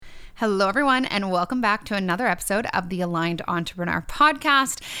Hello, everyone, and welcome back to another episode of the Aligned Entrepreneur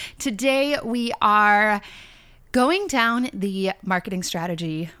Podcast. Today, we are going down the marketing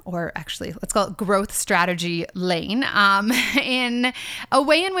strategy, or actually, let's call it growth strategy lane, in a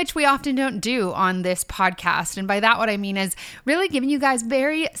way in which we often don't do on this podcast. And by that, what I mean is really giving you guys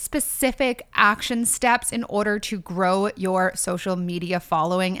very specific action steps in order to grow your social media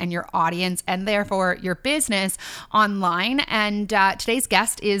following and your audience, and therefore your business online. And today's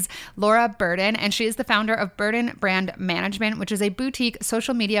guest is Laura Burden, and she is the founder of Burden Brand Management, which is a boutique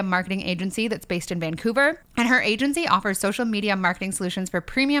social media marketing agency that's based in Vancouver. And her agency offers social media marketing solutions for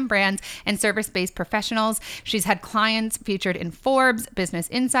premium brands and service-based professionals. She's had clients featured in Forbes, Business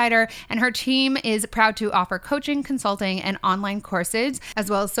Insider, and her team is proud to offer coaching, consulting, and online courses,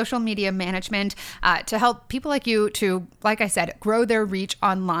 as well as social media management to help people like you to, like I said, grow their reach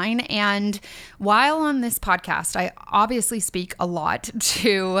online. And while on this podcast, I obviously speak a lot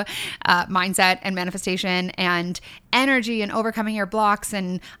to mindset and manifestation and energy and overcoming your blocks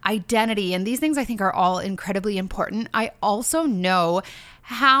and identity. And these things I think are all incredibly important. I also know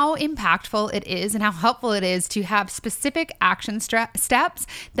how impactful it is and how helpful it is to have specific action steps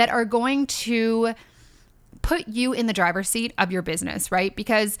that are going to put you in the driver's seat of your business, right?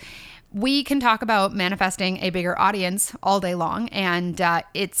 Because we can talk about manifesting a bigger audience all day long. And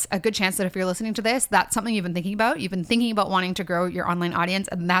it's a good chance that if you're listening to this, that's something you've been thinking about. You've been thinking about wanting to grow your online audience.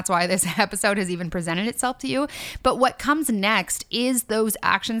 And that's why this episode has even presented itself to you. But what comes next is those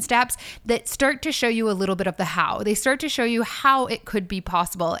action steps that start to show you a little bit of the how. They start to show you how it could be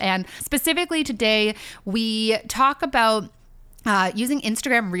possible. And specifically today, we talk about using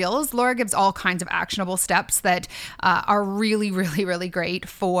Instagram Reels. Laura gives all kinds of actionable steps that are really, really, really great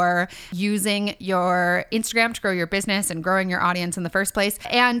for using your Instagram to grow your business and growing your audience in the first place.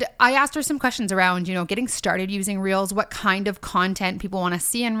 And I asked her some questions around, getting started using Reels, what kind of content people want to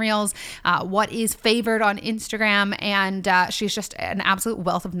see in Reels, what is favored on Instagram. And she's just an absolute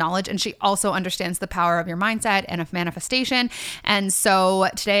wealth of knowledge. And she also understands the power of your mindset and of manifestation. And so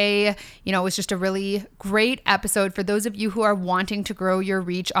today, it was just a really great episode for those of you who are wanting to grow your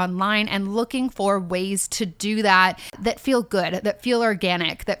reach online and looking for ways to do that feel good, that feel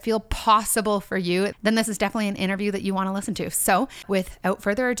organic, that feel possible for you. Then this is definitely an interview that you want to listen to. So without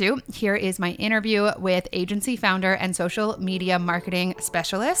further ado, here is my interview with agency founder and social media marketing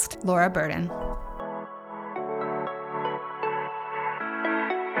specialist, Laura Burden.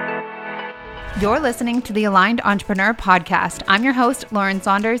 You're listening to the Aligned Entrepreneur Podcast. I'm your host, Lauren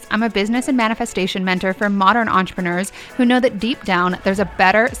Saunders. I'm a business and manifestation mentor for modern entrepreneurs who know that deep down, there's a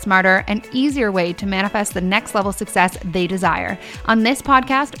better, smarter, and easier way to manifest the next level success they desire. On this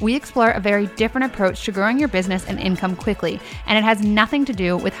podcast, we explore a very different approach to growing your business and income quickly, and it has nothing to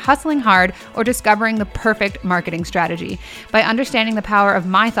do with hustling hard or discovering the perfect marketing strategy. By understanding the power of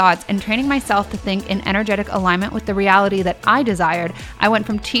my thoughts and training myself to think in energetic alignment with the reality that I desired, I went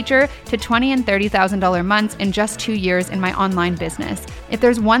from teacher to $20,000 and $30,000 months in just 2 years in my online business. If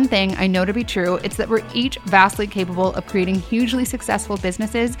there's one thing I know to be true, it's that we're each vastly capable of creating hugely successful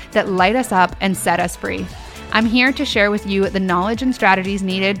businesses that light us up and set us free. I'm here to share with you the knowledge and strategies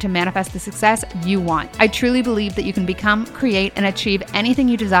needed to manifest the success you want. I truly believe that you can become, create, and achieve anything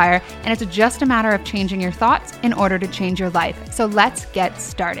you desire, and it's just a matter of changing your thoughts in order to change your life. So let's get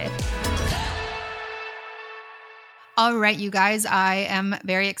started. All right, you guys, I am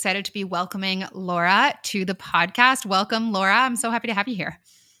very excited to be welcoming Laura to the podcast. Welcome, Laura. I'm so happy to have you here.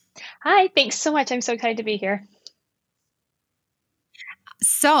 Hi, thanks so much. I'm so excited to be here.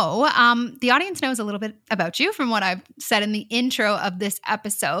 So the audience knows a little bit about you from what I've said in the intro of this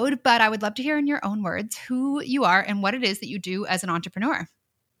episode, but I would love to hear in your own words who you are and what it is that you do as an entrepreneur.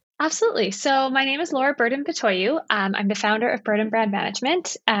 Absolutely. So my name is Laura Burden-Bitoiu. I'm the founder of Burden Brand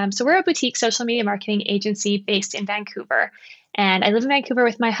Management. So we're a boutique social media marketing agency based in Vancouver. And I live in Vancouver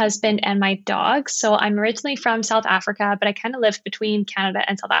with my husband and my dog. So I'm originally from South Africa, but I kind of lived between Canada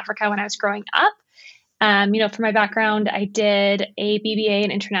and South Africa when I was growing up. For my background, I did a BBA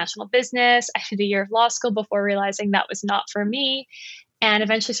in international business. I did a year of law school before realizing that was not for me, and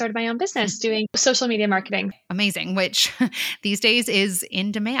eventually started my own business doing social media marketing. Amazing, which these days is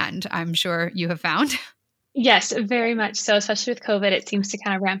in demand, I'm sure you have found. Yes, very much so, especially with COVID, it seems to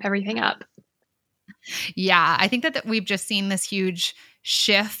kind of ramp everything up. Yeah, I think that we've just seen this huge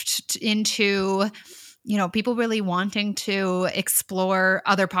shift into people really wanting to explore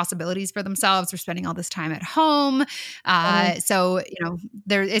other possibilities for themselves. We're spending all this time at home. So,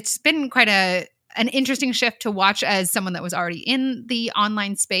 it's been quite an interesting shift to watch as someone that was already in the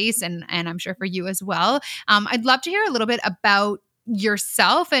online space, and I'm sure for you as well. I'd love to hear a little bit about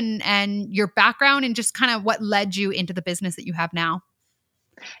yourself and your background and just kind of what led you into the business that you have now.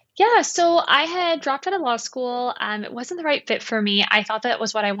 Yeah, so I had dropped out of law school. It wasn't the right fit for me. I thought that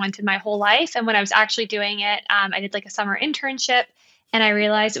was what I wanted my whole life. And when I was actually doing it, I did like a summer internship and I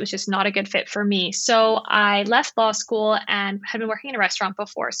realized it was just not a good fit for me. So I left law school and had been working in a restaurant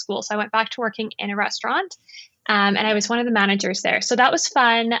before school. So I went back to working in a restaurant and I was one of the managers there. So that was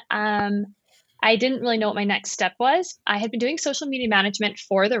fun. I didn't really know what my next step was. I had been doing social media management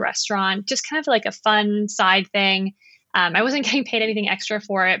for the restaurant, just kind of like a fun side thing. I wasn't getting paid anything extra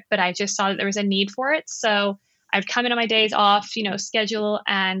for it, but I just saw that there was a need for it. So I'd come in on my days off, schedule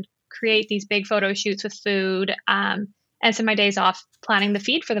and create these big photo shoots with food, and spend my days off planning the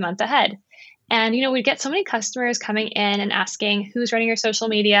feed for the month ahead. And, we'd get so many customers coming in and asking who's running your social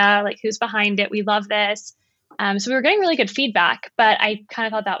media, like who's behind it. We love this. So we were getting really good feedback, but I kind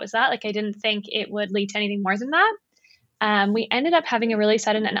of thought that was that. Like I didn't think it would lead to anything more than that. We ended up having a really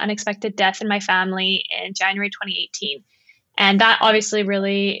sudden and unexpected death in my family in January 2018. And that obviously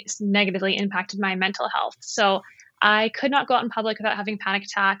really negatively impacted my mental health. So I could not go out in public without having panic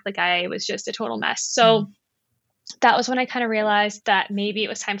attack. Like I was just a total mess. So that was when I kind of realized that maybe it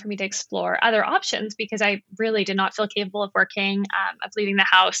was time for me to explore other options because I really did not feel capable of working, of leaving the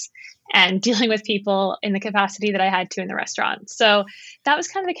house and dealing with people in the capacity that I had to in the restaurant. So that was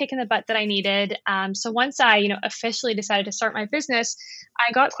kind of the kick in the butt that I needed. So once I, officially decided to start my business,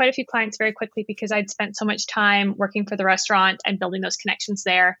 I got quite a few clients very quickly because I'd spent so much time working for the restaurant and building those connections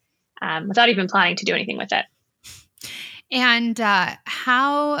there, without even planning to do anything with it. And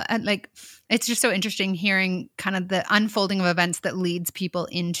it's just so interesting hearing kind of the unfolding of events that leads people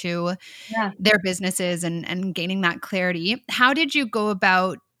into Yeah. their businesses and gaining that clarity. How did you go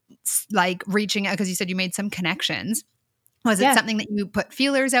about like reaching out? Because you said you made some connections. Was it Yeah. something that you put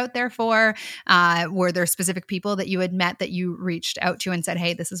feelers out there for? Were there specific people that you had met that you reached out to and said,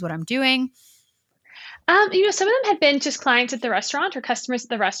 hey, this is what I'm doing? Some of them had been just clients at the restaurant or customers at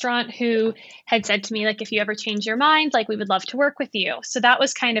the restaurant who had said to me, like, if you ever change your mind, like, we would love to work with you. So that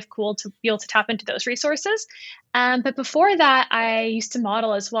was kind of cool to be able to tap into those resources. But before that, I used to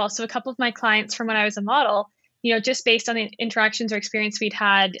model as well. So a couple of my clients from when I was a model, just based on the interactions or experience we'd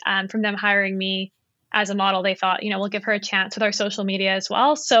had from them hiring me as a model, they thought, we'll give her a chance with our social media as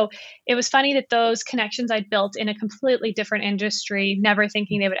well. So it was funny that those connections I'd built in a completely different industry, never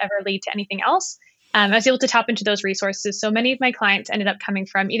thinking they would ever lead to anything else. I was able to tap into those resources. So many of my clients ended up coming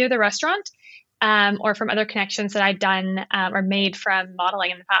from either the restaurant or from other connections that I'd done or made from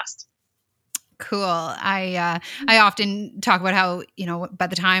modeling in the past. Cool. I often talk about how, by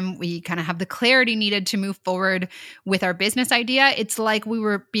the time we kind of have the clarity needed to move forward with our business idea, it's like we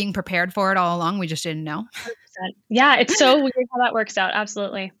were being prepared for it all along. We just didn't know. 100%. Yeah, it's so weird how that works out.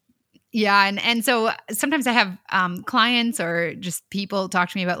 Absolutely. Yeah. And so sometimes I have clients or just people talk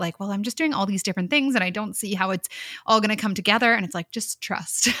to me about like, well, I'm just doing all these different things and I don't see how it's all going to come together. And it's like, just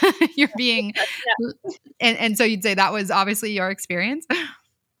trust. You're being, Yeah. and so you'd say that was obviously your experience.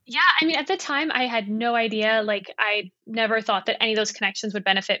 Yeah, I mean, at the time, I had no idea. Like, I never thought that any of those connections would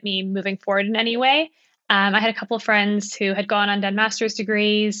benefit me moving forward in any way. I had a couple of friends who had gone on done master's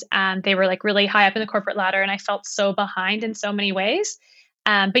degrees, and they were like really high up in the corporate ladder, and I felt so behind in so many ways.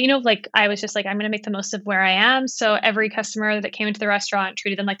 But like I was just like, I'm going to make the most of where I am. So every customer that came into the restaurant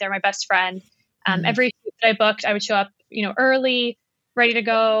treated them like they're my best friend. Every shoot that I booked, I would show up, early, ready to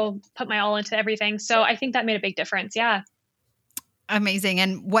go, put my all into everything. So I think that made a big difference. Yeah. Amazing.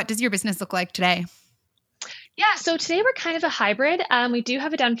 And what does your business look like today? Yeah, so today we're kind of a hybrid. We do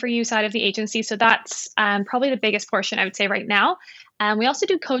have a done for you side of the agency. So that's probably the biggest portion, I would say, right now. We also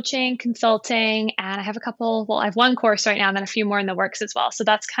do coaching, consulting, and I have I have one course right now and then a few more in the works as well. So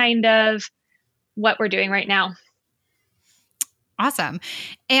that's kind of what we're doing right now. Awesome.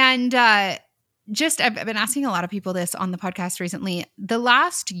 And I've been asking a lot of people this on the podcast recently. The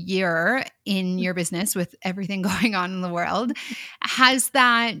last year in your business with everything going on in the world, has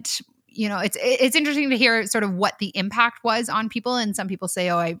that, it's interesting to hear sort of what the impact was on people. And some people say,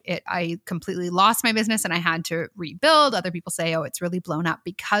 oh, I completely lost my business and I had to rebuild. Other people say, oh, it's really blown up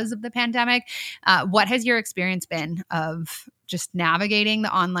because of the pandemic. What has your experience been of just navigating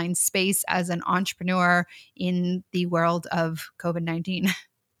the online space as an entrepreneur in the world of COVID-19?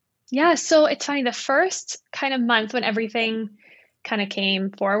 Yeah, so it's funny. The first kind of month when everything kind of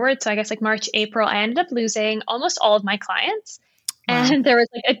came forward, so I guess like March, April, I ended up losing almost all of my clients. Wow. And there was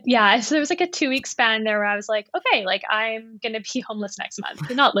so there was like a 2-week span there where I was like, okay, like I'm gonna be homeless next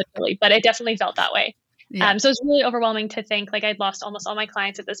month. Not literally, but it definitely felt that way. Yeah. So it's really overwhelming to think like I'd lost almost all my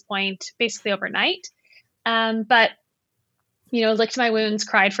clients at this point, basically overnight. But licked my wounds,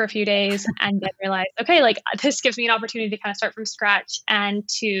 cried for a few days, and then realized, okay, like this gives me an opportunity to kind of start from scratch and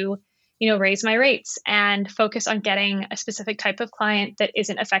to, raise my rates and focus on getting a specific type of client that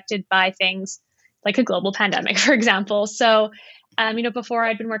isn't affected by things like a global pandemic, for example. So, before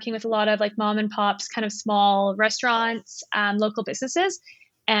I'd been working with a lot of like mom and pops, kind of small restaurants, local businesses.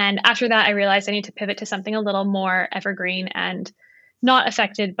 And after that, I realized I need to pivot to something a little more evergreen and not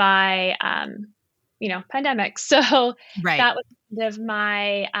affected by, pandemics. So Right. that was kind of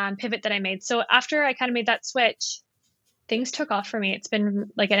my pivot that I made. So after I kind of made that switch, things took off for me. It's been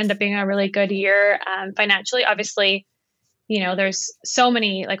like, it ended up being a really good year financially. Obviously, there's so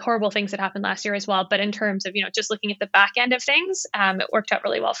many like horrible things that happened last year as well. But in terms of, just looking at the back end of things, it worked out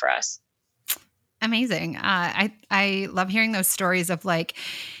really well for us. Amazing. I love hearing those stories of like,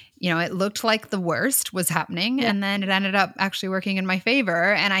 it looked like the worst was happening Yeah. and then it ended up actually working in my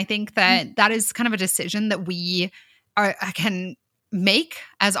favor. And I think Mhm. that that is kind of a decision that we can make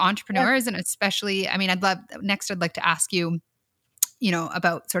as Yeah. entrepreneurs. And especially, I mean, I'd like to ask you,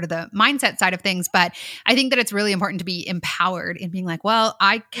 about sort of the mindset side of things. But I think that it's really important to be empowered in being like, well,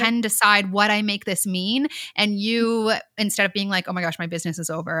 I Yeah. can decide what I make this mean. And you, instead of being like, oh my gosh, my business is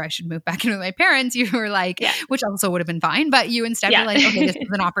over, I should move back in with my parents, you were like, Yeah. which also would have been fine, but you instead were Yeah. like, okay, this is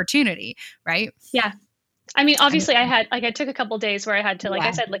an opportunity, right? Yeah. I mean, I mean, obviously I took a couple days where I had to, like I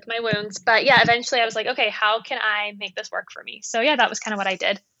yeah. said, lick my wounds. But yeah, eventually I was like, okay, how can I make this work for me? So yeah, that was kind of what I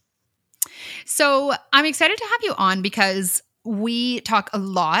did. So I'm excited to have you on because we talk a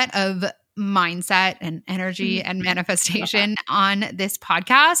lot of mindset and energy Mhm. and I love that. manifestation on this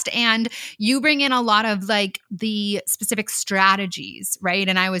podcast. And you bring in a lot of like the specific strategies, right?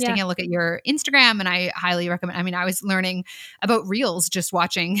 And I was Yeah. taking a look at your Instagram and I highly recommend, I mean, I was learning about reels just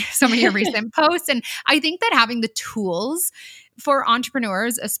watching some of your recent posts. And I think that having the tools for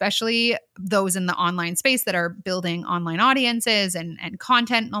entrepreneurs, especially those in the online space that are building online audiences and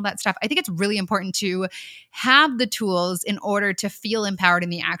content and all that stuff, I think it's really important to have the tools in order to feel empowered in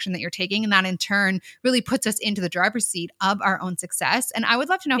the action that you're taking. And that in turn really puts us into the driver's seat of our own success. And I would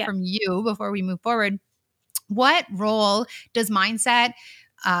love to know Yeah. from you before we move forward, what role does mindset,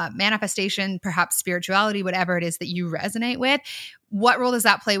 manifestation, perhaps spirituality, whatever it is that you resonate with, what role does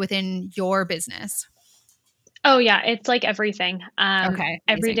that play within your business? Oh yeah, it's like everything. Okay,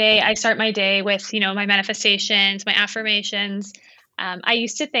 Every amazing. day I start my day with, my manifestations, my affirmations. I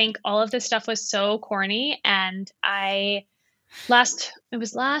used to think all of this stuff was so corny, and it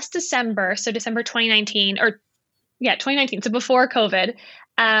was last December, so December 2019, or yeah, 2019, so before COVID.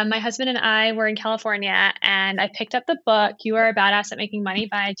 My husband and I were in California, and I picked up the book "You Are a Badass at Making Money"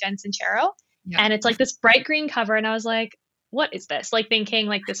 by Jen Sincero, Yep. and it's like this bright green cover, and I was like, "What is this?" Like thinking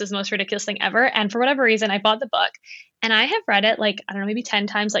like this is the most ridiculous thing ever. And for whatever reason, I bought the book, and I have read it like I don't know, maybe 10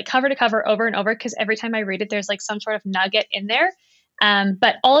 times, like cover to cover, over and over, because every time I read it, there's like some sort of nugget in there.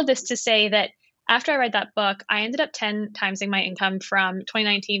 But all of this to say that after I read that book, I ended up 10 timesing my income from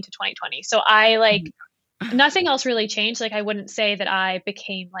 2019 to 2020. So I like nothing else really changed. Like, I wouldn't say that I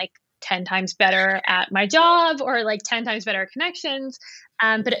became like 10 times better at my job or like 10 times better at connections.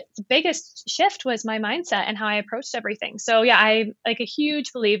 The biggest shift was my mindset and how I approached everything. So, yeah, I'm like a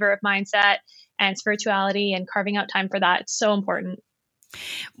huge believer of mindset and spirituality and carving out time for that. It's so important.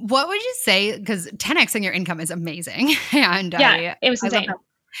 What would you say? Because 10xing your income is amazing, and Yeah, it was I love that. insane.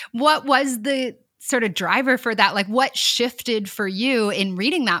 What was the sort of driver for that? Like, what shifted for you in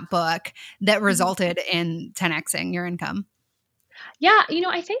reading that book that Mhm. resulted in 10xing your income? Yeah,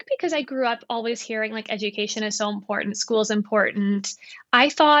 I think because I grew up always hearing like education is so important, school is important, I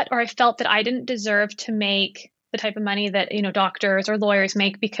thought or I felt that I didn't deserve to make the type of money that, doctors or lawyers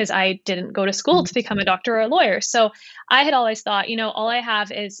make because I didn't go to school to become a doctor or a lawyer. So I had always thought, all I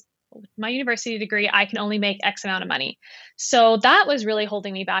have is my university degree, I can only make X amount of money. So that was really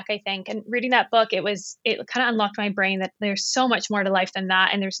holding me back, I think. And reading that book, it kind of unlocked my brain that there's so much more to life than that.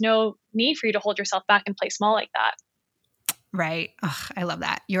 And there's no need for you to hold yourself back and play small like that. Right. Ugh, I love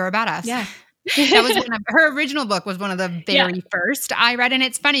that. You're a badass. Yeah. That was one of her original book was one of the Yeah. very first I read. And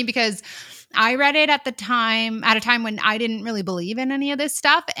it's funny because I read it at a time when I didn't really believe in any of this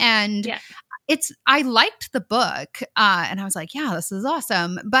stuff. And Yeah. I liked the book, and I was like, "Yeah, this is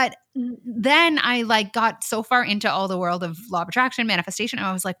awesome." But Mhm. then I like got so far into all the world of law of attraction, manifestation, and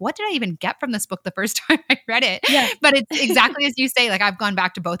I was like, "What did I even get from this book the first time I read it?" Yeah. But it's exactly as you say. Like I've gone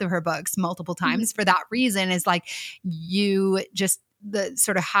back to both of her books multiple Mhm. times for that reason. Is like you just the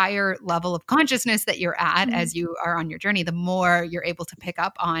sort of higher level of consciousness that you're at Mhm. as you are on your journey, the more you're able to pick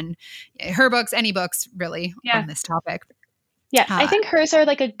up on her books, any books really Yeah. on this topic. Yeah. I Uh, think hers are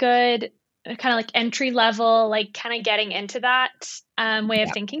like a good kind of like entry level, like kind of getting into that way of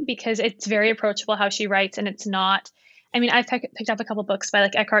yeah. thinking because it's very approachable how she writes, and it's not. I mean, I've picked up a couple books by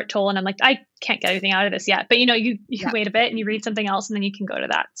like Eckhart Tolle, and I'm like, I can't get anything out of this yet. But you Yeah. wait a bit and you read something else, and then you can go to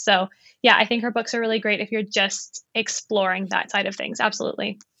that. So yeah, I think her books are really great if you're just exploring that side of things.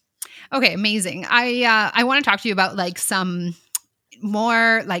 Absolutely. Okay, amazing. I want to talk to you about like some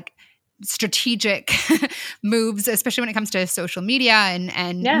more like strategic moves, especially when it comes to social media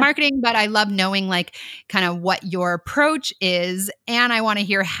and Yeah. marketing. But I love knowing like kind of what your approach is. And I want to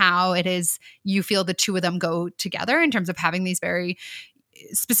hear how it is you feel the two of them go together in terms of having these very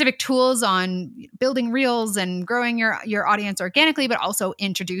specific tools on building reels and growing your audience organically, but also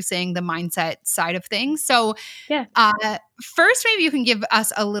introducing the mindset side of things. So Yeah. first, maybe you can give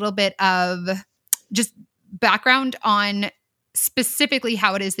us a little bit of just background on specifically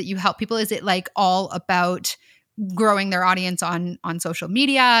how it is that you help people. Is it like all about growing their audience on social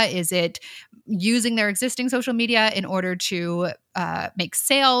media? Is it using their existing social media in order to make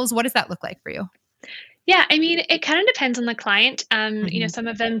sales? What does that look like for you? Yeah, I mean, it kind of depends on the client. Mhm. Some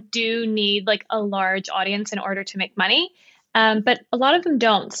of them do need like a large audience in order to make money, but a lot of them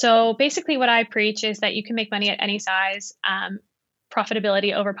don't. So basically, what I preach is that you can make money at any size.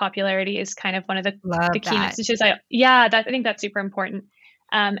 Profitability over popularity is kind of one of the Love key that. messages. I think that's super important.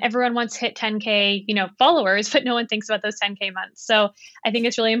 Everyone wants to hit 10K, followers, but no one thinks about those 10K months. So I think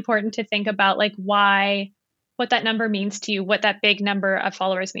it's really important to think about like what that number means to you, what that big number of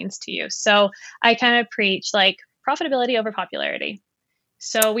followers means to you. So I kind of preach like profitability over popularity.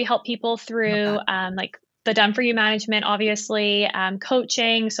 So we help people Love through that. like the done for you management, obviously,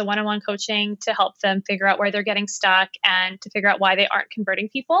 coaching, so one on one coaching to help them figure out where they're getting stuck and to figure out why they aren't converting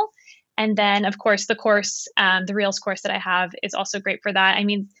people. And then, of course, the Reels course that I have is also great for that. I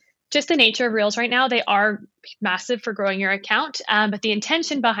mean, just the nature of Reels right now, they are massive for growing your account. But the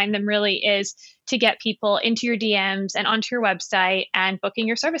intention behind them really is to get people into your DMs and onto your website and booking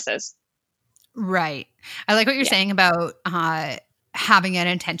your services. Right. I like what you're Yeah. saying about having an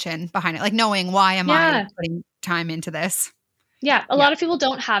intention behind it, like knowing why am I Yeah. putting time into this? Yeah, a Yeah. lot of people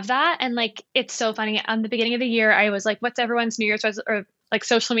don't have that, and, like, it's so funny. On the beginning of the year, I was like, "What's everyone's New Year's or, like,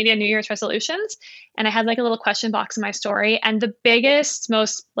 social media New Year's resolutions?" And I had, like, a little question box in my story, and the biggest,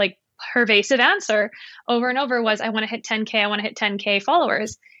 most, like, pervasive answer over and over was, "I wanna hit 10K, I wanna hit 10K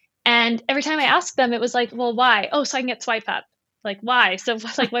followers." And every time I asked them, it was like, "Well, why?" "Oh, so I can get swipe up." Like, "Why?" So,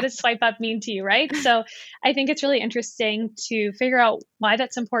 like, what does swipe up mean to you, right? So, I think it's really interesting to figure out why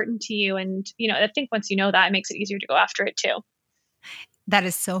that's important to you, and, I think once you know that, it makes it easier to go after it too. That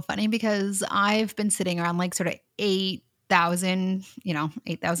is so funny because I've been sitting around like sort of 8,000,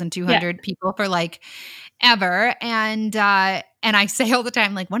 8,200 Yeah. people for like ever. And I say all the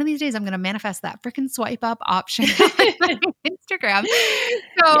time, like, one of these days I'm gonna manifest that freaking swipe up option on my Instagram.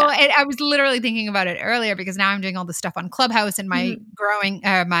 So Yeah. I was literally thinking about it earlier because now I'm doing all this stuff on Clubhouse and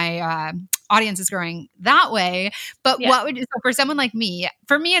Mhm. my audience is growing that way. But Yeah. so for someone like me,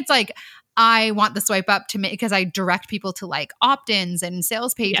 for me, it's like I want the swipe up to make because I direct people to like opt-ins and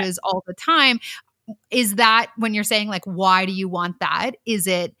sales Yeah. pages all the time. Is that when you're saying like, why do you want that? Is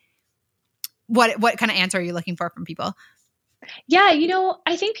it what kind of answer are you looking for from people? Yeah,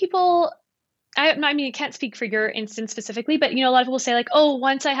 I think people I mean, I can't speak for your instance specifically, but, a lot of people say like, "Oh,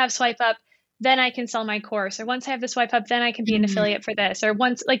 once I have swipe up, then I can sell my course," or "Once I have the swipe up, then I can be an Mhm. affiliate for this," or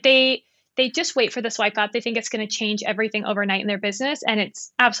once like they just wait for the swipe up. They think it's gonna change everything overnight in their business, and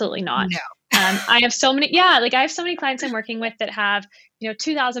it's absolutely not. No. I have so many clients I'm working with that have,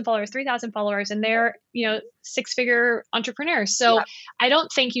 2,000 followers, 3,000 followers, and they're, six-figure entrepreneurs. So Yeah. I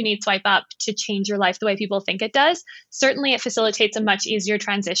don't think you need swipe up to change your life the way people think it does. Certainly, it facilitates a much easier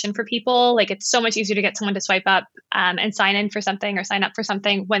transition for people. Like it's so much easier to get someone to swipe up and sign in for something or sign up for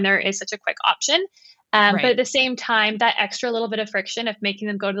something when there is such a quick option. But Right. at the same time, that extra little bit of friction of making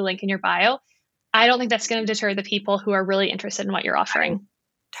them go to the link in your bio, I don't think that's going to deter the people who are really interested in what you're I offering.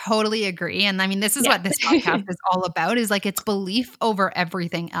 totally agree. And I mean, this is Yeah. what this podcast is all about is like it's belief over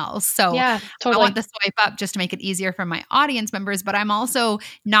everything else. So Yeah, I want totally. the swipe up just to make it easier for my audience members, but I'm also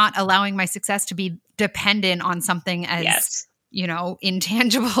not allowing my success to be dependent on something as, Yes.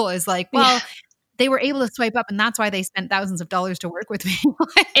 intangible as like, Yeah, well, they were able to swipe up and that's why they spent thousands of dollars to work with me.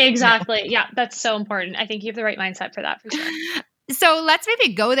 Like, no. exactly. Yeah, that's so important. I think you have the right mindset for that for sure. So let's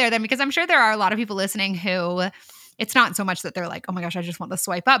maybe go there then, because I'm sure there are a lot of people listening who it's not so much that they're like, oh my gosh, I just want to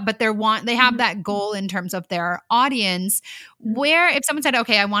swipe up, but they have Mhm, that goal in terms of their audience. mhm. Where if someone said,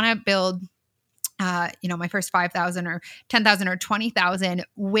 okay, I want to build my first 5,000 or 10,000 or 20,000,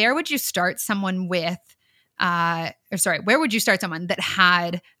 where would you start someone with where would you start someone that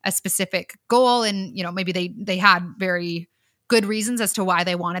had a specific goal and, maybe they had very good reasons as to why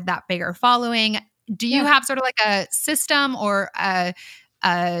they wanted that bigger following? Do you Yeah. have sort of like a system or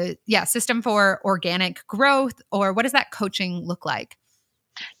system for organic growth, or what does that coaching look like?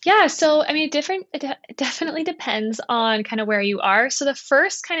 Yeah, so I mean, it definitely depends on kind of where you are. So the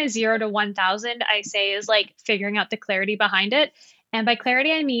first kind of 0 to 1,000, I say, is like figuring out the clarity behind it. And by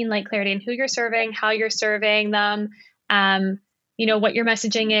clarity, I mean like clarity in who you're serving, how you're serving them, um, what your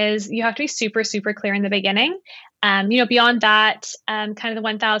messaging is. You have to be super, super clear in the beginning. Beyond that, kind of the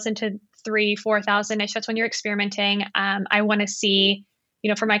 1,000 to 4,000 ish, that's when you're experimenting. I want to see,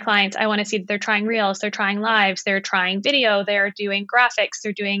 for my clients, I want to see that they're trying reels, they're trying lives, they're trying video, they're doing graphics,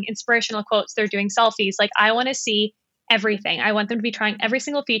 they're doing inspirational quotes, they're doing selfies. Like, I want to see everything. I want them to be trying every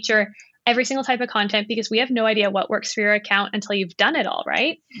single feature, every single type of content, because we have no idea what works for your account until you've done it all,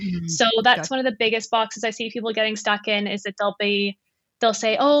 right? Mhm. So that's Gotcha. one of the biggest boxes I see people getting stuck in, is that they'll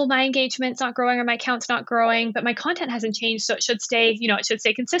say, "Oh, my engagement's not growing or my account's not growing, but my content hasn't changed, so it should stay, it should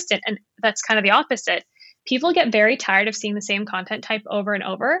stay consistent." And that's kind of the opposite. People get very tired of seeing the same content type over and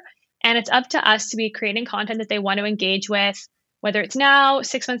over, and it's up to us to be creating content that they want to engage with, whether it's now,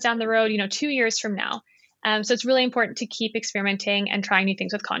 6 months down the road, 2 years from now. So it's really important to keep experimenting and trying new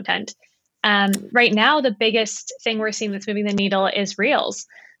things with content. Right now, the biggest thing we're seeing that's moving the needle is reels.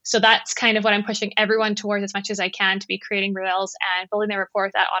 So that's kind of what I'm pushing everyone towards as much as I can, to be creating reels and building their rapport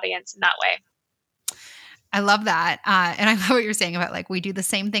with that audience in that way. I love that. And I love what you're saying about like we do the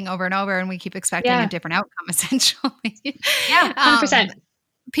same thing over and over and we keep expecting a Yeah. different outcome essentially. Yeah. um, 100%.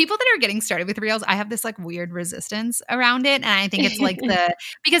 People that are getting started with reels, I have this like weird resistance around it. And I think it's like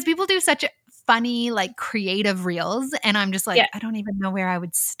because people do such funny, like creative reels. And I'm just Yeah. like, I don't even know where I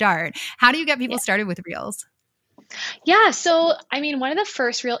would start. How do you get people Yeah. started with reels? Yeah. So, I mean, one of the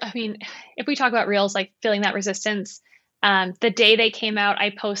first if we talk about reels, like feeling that resistance, the day they came out, I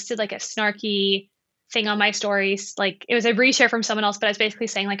posted like a snarky thing on my stories. Like, it was a reshare from someone else, but I was basically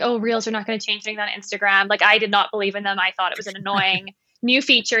saying like, "Oh, reels are not going to change things on Instagram." Like, I did not believe in them. I thought it was an annoying new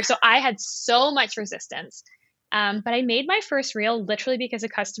feature. So I had so much resistance. But I made my first reel literally because a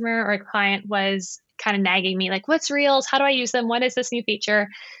customer or a client was kind of nagging me, like, "What's reels? How do I use them? What is this new feature?"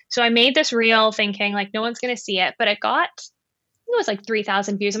 So I made this reel thinking like no one's going to see it, but it was like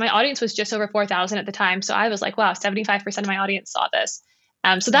 3,000 views, and my audience was just over 4,000 at the time. So I was like, wow, 75% of my audience saw this.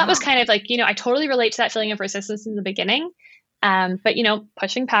 So that was Wow. kind of like, I totally relate to that feeling of resistance in the beginning. But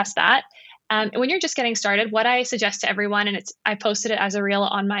pushing past that. And when you're just getting started, what I suggest to everyone, and I posted it as a reel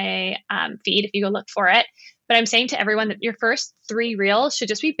on my feed if you go look for it. But I'm saying to everyone that your first 3 reels should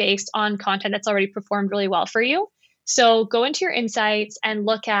just be based on content that's already performed really well for you. So go into your insights and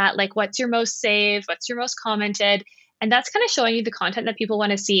look at like what's your most saved, what's your most commented, and that's kind of showing you the content that people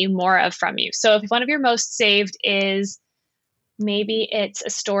want to see more of from you. So if one of your most saved is, maybe it's a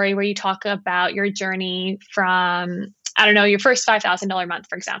story where you talk about your journey from, I don't know, your first $5,000 month,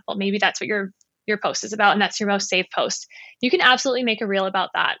 for example. Maybe that's what your post is about, and that's your most saved post. You can absolutely make a reel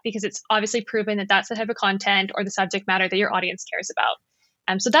about that, because it's obviously proven that that's the type of content or the subject matter that your audience cares about.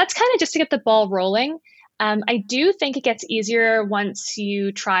 So that's kind of just to get the ball rolling. I do think it gets easier once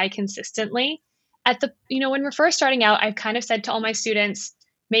you try consistently. When we're first starting out, I've kind of said to all my students,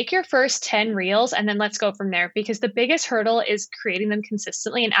 make your first 10 reels and then let's go from there, because the biggest hurdle is creating them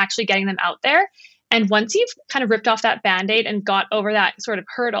consistently and actually getting them out there. And once you've kind of ripped off that band-aid and got over that sort of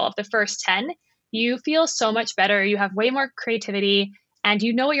hurdle of the first 10, you feel so much better. You have way more creativity, and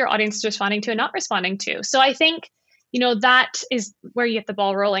you know what your audience is responding to and not responding to. So I think, that is where you get the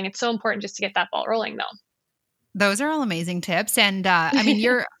ball rolling. It's so important just to get that ball rolling, though. Those are all amazing tips. And I mean,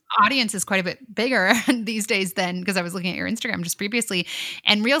 your audience is quite a bit bigger these days than because I was looking at your Instagram just previously,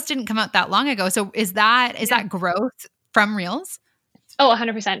 and Reels didn't come out that long ago. So is that growth from Reels? Oh,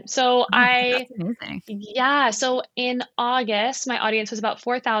 100%. So Oh, that's amazing. yeah. So in August, my audience was about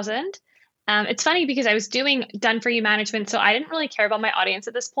 4,000. It's funny because I was doing done for you management, so I didn't really care about my audience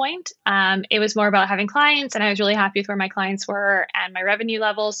at this point. It was more about having clients, and I was really happy with where my clients were and my revenue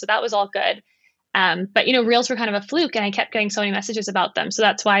levels. So that was all good. But reels were kind of a fluke, and I kept getting so many messages about them. So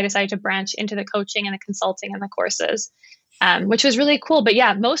that's why I decided to branch into the coaching and the consulting and the courses, which was really cool. But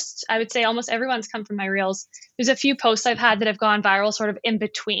yeah, I would say almost everyone's come from my reels. There's a few posts I've had that have gone viral sort of in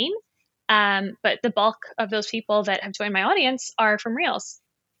between. But the bulk of those people that have joined my audience are from reels.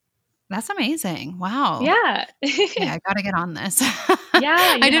 That's amazing. Wow. Yeah. Yeah, I gotta get on this. Yeah,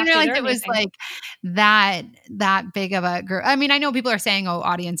 I you didn't have to. realize They're it was amazing. like that big of a group. I mean, I know people are saying, "Oh,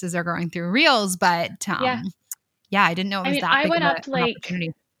 audiences are growing through Reels," but Yeah. yeah, I didn't know it I was mean, that I big went of up an like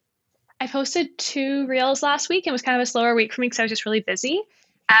opportunity. I posted 2 reels last week. It was kind of a slower week for me because I was just really busy.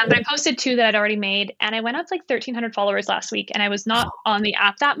 But I posted 2 that I'd already made, and I went up like 1,300 followers last week, and I was not on the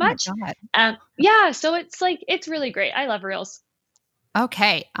app that Oh my much. god. Yeah, so it's really great. I love reels.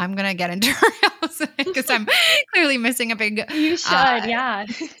 Okay, I'm gonna get into Reels because I'm clearly missing a big, You should, yeah.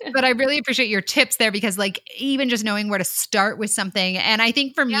 but I really appreciate your tips there because, like, even just knowing where to start with something, and I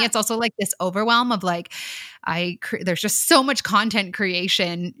think for me, Yeah. it's also like this overwhelm of like, there's just so much content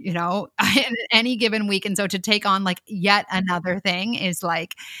creation, in any given week, and so to take on like yet another thing is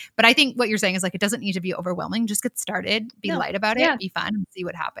like, but I think what you're saying is like it doesn't need to be overwhelming. Just get started, be No. light about it, Yeah. be fun, and see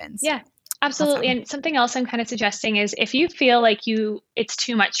what happens. Yeah. Absolutely. Awesome. And something else I'm kind of suggesting is if you feel like it's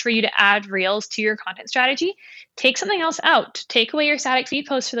too much for you to add reels to your content strategy, take something else out. Take away your static feed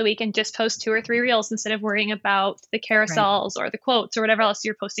posts for the week and just post 2 or 3 reels instead of worrying about the Right. carousels or the quotes or whatever else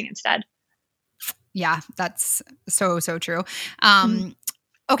you're posting instead. Yeah, that's so, so true. Mhm. Um,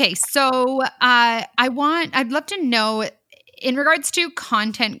 okay, so I'd love to know in regards to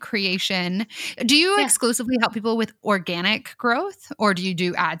content creation, do you Yeah. exclusively help people with organic growth or do you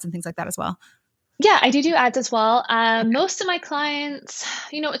do ads and things like that as well? Yeah, I do ads as well. Okay. Most of my clients,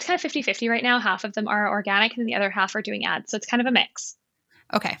 it's kind of 50-50 right now. Half of them are organic and the other half are doing ads. So it's kind of a mix.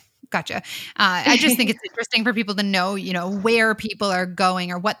 Okay. Gotcha. I just think it's interesting for people to know, where people are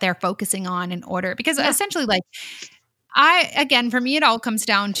going or what they're focusing on in order, because Yeah. essentially, like, again, for me, it all comes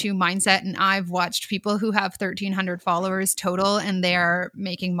down to mindset. And I've watched people who have 1,300 followers total and they're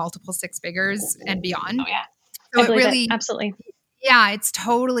making multiple six figures and Oh, beyond. yeah. So I it believe it. really, Absolutely. yeah, it's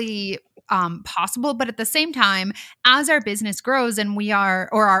totally possible. But at the same time, as our business grows and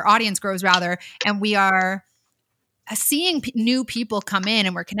or our audience grows rather, and we are seeing new people come in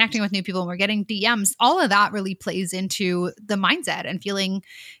and we're connecting with new people and we're getting DMs, all of that really plays into the mindset and feeling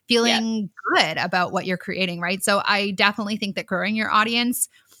Yeah. good about what you're creating, right? So I definitely think that growing your audience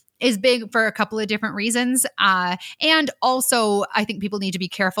is big for a couple of different reasons. And also I think people need to be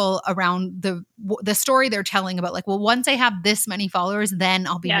careful around the story they're telling about like, well, once I have this many followers, then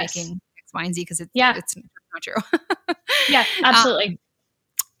I'll be Yes. making X, Y, and Z because Yeah. it's not true. Yeah. um, Absolutely.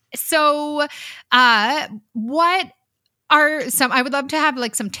 so what are some I would love to have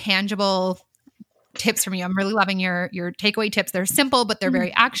like some tangible tips from you. I'm really loving your takeaway tips. They're simple, but they're Mhm.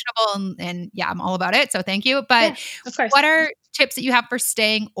 very actionable and yeah, I'm all about it. So thank you. But Yeah. Of course. what are tips that you have for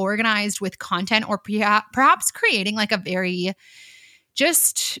staying organized with content or perhaps creating like a very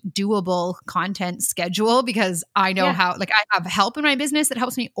just doable content schedule because I know Yeah. how like I have help in my business that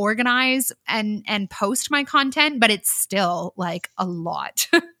helps me organize and post my content, but it's still like a lot,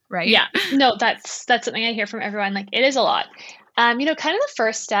 right? Yeah. No, that's something I hear from everyone. Like it is a lot. Kind of the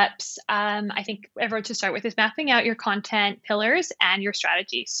first steps, I think everyone should start with is mapping out your content pillars and your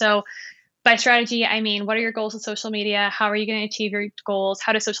strategy. So by strategy, I mean, what are your goals with social media? How are you going to achieve your goals?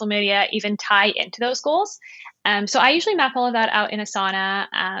 How does social media even tie into those goals? So I usually map all of that out in Asana.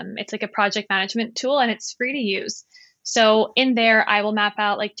 It's like a project management tool and it's free to use. So in there, I will map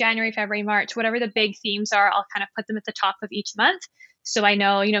out like January, February, March, whatever the big themes are, I'll kind of put them at the top of each month. So I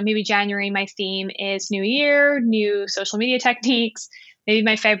know, maybe January, my theme is new year, new social media techniques. Maybe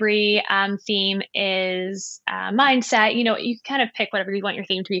my February theme is mindset. You can kind of pick whatever you want your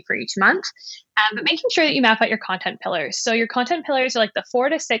theme to be for each month. But making sure that you map out your content pillars. So your content pillars are like the 4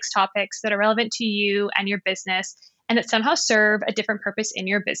 to 6 topics that are relevant to you and your business and that somehow serve a different purpose in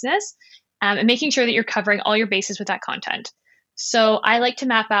your business. And making sure that you're covering all your bases with that content. So I like to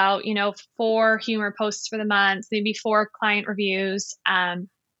map out, 4 humor posts for the month, maybe 4 client reviews,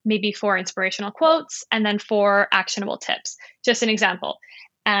 maybe 4 inspirational quotes, and then 4 actionable tips. Just an example.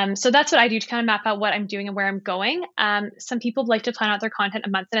 So that's what I do to kind of map out what I'm doing and where I'm going. Some people like to plan out their content a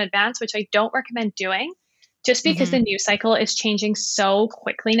month in advance, which I don't recommend doing just because the Mhm. news cycle is changing so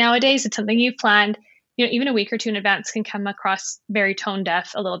quickly nowadays. It's something you've planned, even a week or 2 in advance can come across very tone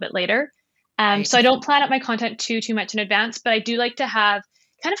deaf a little bit later. Right. So I don't plan out my content too much in advance, but I do like to have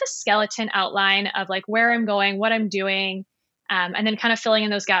kind of a skeleton outline of like where I'm going, what I'm doing, and then kind of filling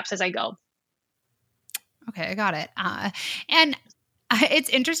in those gaps as I go. Okay, I got it. And it's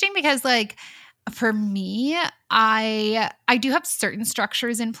interesting because like for me, I do have certain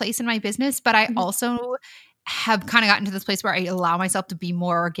structures in place in my business, but I Mhm. also have kind of gotten to this place where I allow myself to be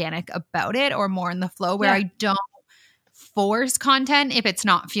more organic about it or more in the flow where Yeah. I don't force content if it's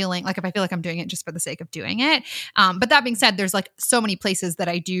not feeling like if I feel like I'm doing it just for the sake of doing it. But that being said, there's like so many places that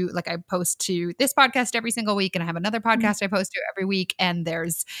I do like I post to this podcast every single week and I have another Mhm. podcast I post to every week and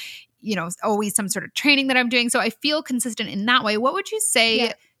there's always some sort of training that I'm doing. So I feel consistent in that way. What would you say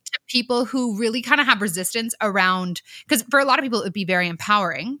Yeah. to people who really kind of have resistance around, because for a lot of people, it would be very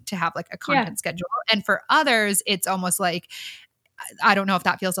empowering to have like a Yeah. content schedule. And for others, it's almost like, I don't know if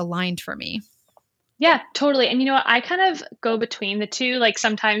that feels aligned for me. Yeah, totally. And you know what? I kind of go between the two. Like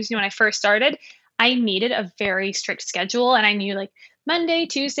sometimes, when I first started, I needed a very strict schedule and I knew like Monday,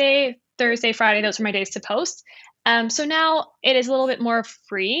 Tuesday, Thursday, Friday, those were my days to post. So now it is a little bit more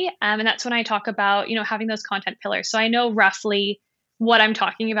free. And that's when I talk about, having those content pillars. So I know roughly what I'm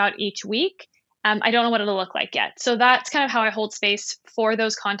talking about each week. I don't know what it'll look like yet. So that's kind of how I hold space for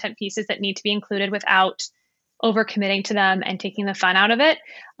those content pieces that need to be included without overcommitting to them and taking the fun out of it.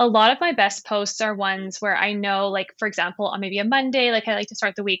 A lot of my best posts are ones where I know, like, for example, on maybe a Monday, like I like to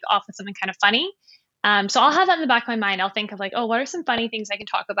start the week off with something kind of funny. So I'll have that in the back of my mind. I'll think of like, oh, what are some funny things I can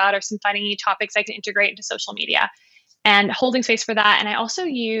talk about or some funny topics I can integrate into social media and holding space for that. And I also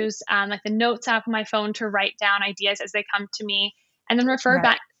use like the notes app on my phone to write down ideas as they come to me and then refer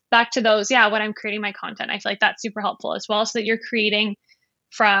Right. back to those. Yeah, when I'm creating my content, I feel like that's super helpful as well, so that you're creating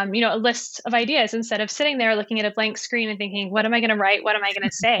from a list of ideas instead of sitting there looking at a blank screen and thinking, what am I going to write? What am I going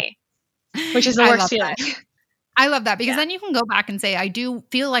to say? Which is the I worst love feeling. that. I love that because Yeah. then you can go back and say, I do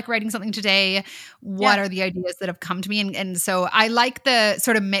feel like writing something today. What Yeah. are the ideas that have come to me? And so I like the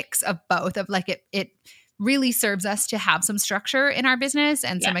sort of mix of both of like it really serves us to have some structure in our business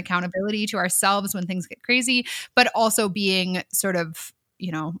and Yeah. some accountability to ourselves when things get crazy, but also being sort of,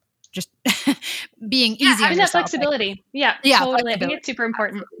 just being Yeah. easy on Having that yourself. Like, flexibility. Yeah, yeah, totally. I think flexibility. it's super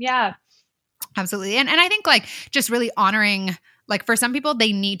important. Absolutely. Yeah. Absolutely. And I think like just really honoring, like for some people,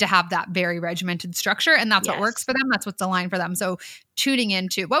 they need to have that very regimented structure and that's what works Yes. for them. That's what's aligned for them. So tuning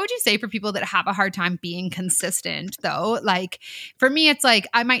into what would you say for people that have a hard time being consistent though? Like for me, it's like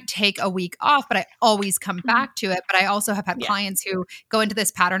I might take a week off, but I always come Mhm. back to it. But I also have had Yeah. clients who go into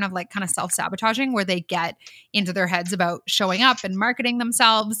this pattern of like kind of self-sabotaging where they get into their heads about showing up and marketing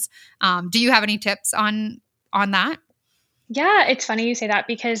themselves. Do you have any tips on that? Yeah, it's funny you say that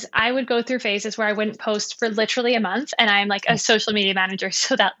because I would go through phases where I wouldn't post for literally a month, and I'm like a social media manager,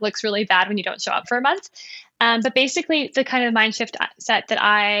 so that looks really bad when you don't show up for a month. But basically, the kind of mind shift set that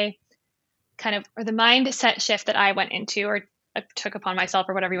I or the mindset shift that I went into or took upon myself,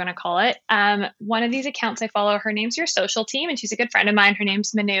 or whatever you want to call it. One of these accounts I follow, her name's Your Social Team, and she's a good friend of mine. Her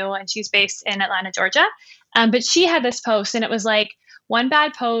name's Manu, and she's based in Atlanta, Georgia. But she had this post, and it was like, one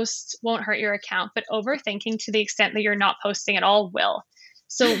bad post won't hurt your account, but overthinking to the extent that you're not posting at all will.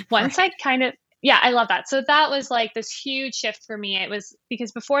 So once I Right. kind of, yeah, I love that. So that was like this huge shift for me. It was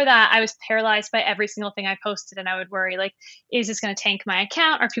because before that, I was paralyzed by every single thing I posted, and I would worry, like, is this going to tank my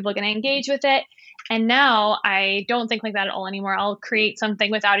account? Are people going to engage with it? And now I don't think like that at all anymore. I'll create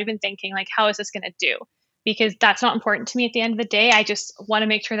something without even thinking, like, how is this going to do? Because that's not important to me at the end of the day. I just want to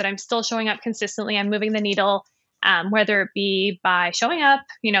make sure that I'm still showing up consistently. I'm moving the needle, whether it be by showing up.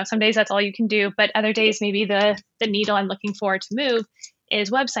 Some days that's all you can do, but other days maybe the needle I'm looking for to move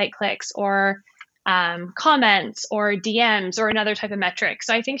is website clicks or comments or DMs or another type of metric.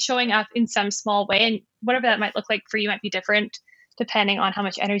 So I think showing up in some small way, and whatever that might look like for you might be different depending on how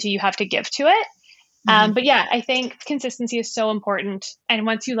much energy you have to give to it. Mhm. But yeah, I think consistency is so important. And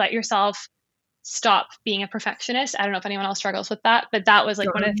once you let yourself stop being a perfectionist, I don't know if anyone else struggles with that, but that was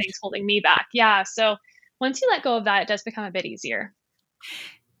like one of the Totally. things holding me back. Yeah. So once you let go of that, it does become a bit easier.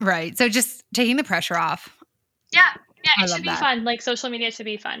 Right. So just taking the pressure off. Yeah. Yeah. I It should love be that. fun. Like social media should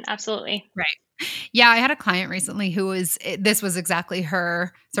be fun. Absolutely. Right. Yeah, I had a client recently who this was exactly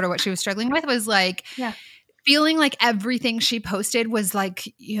her sort of what she was struggling with was like Yeah. feeling like everything she posted was like,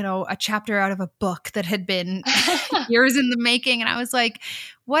 a chapter out of a book that had been years in the making. And I was like,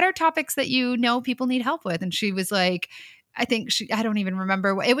 what are topics that people need help with? And she was like, I don't even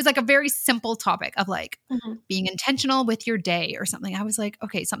remember. It was like a very simple topic of like Mhm. being intentional with your day or something. I was like,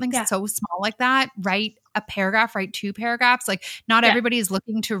 okay, something Yeah. so small like that, write a paragraph, write two paragraphs. Like, not Yeah. everybody is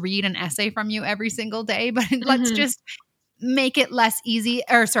looking to read an essay from you every single day, but let's Hmm. just make it less easy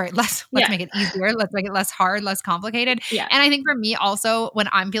or sorry, let's Yeah. make it easier. Let's make it less hard, less complicated. Yeah. And I think for me also when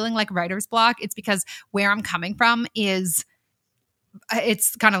I'm feeling like writer's block, it's because where I'm coming from is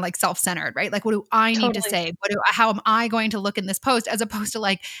it's kind of like self-centered, right? Like what do I need to Totally. say? How am I going to look in this post as opposed to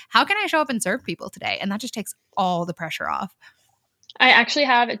like how can I show up and serve people today? And that just takes all the pressure off. I actually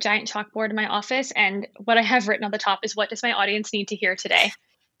have a giant chalkboard in my office, and what I have written on the top is, what does my audience need to hear today?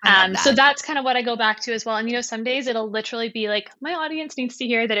 I love So that. that's kind of what I go back to as well. And some days it'll literally be like, my audience needs to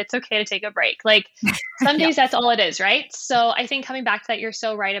hear that it's okay to take a break. Like some Yeah. days that's all it is, right? So I think coming back to that, you're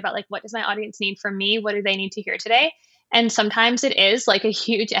so right about like, what does my audience need from me? What do they need to hear today? And sometimes it is like a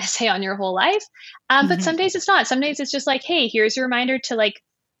huge essay on your whole life. But Mhm. some days it's not. Some days it's just like, hey, here's a reminder to like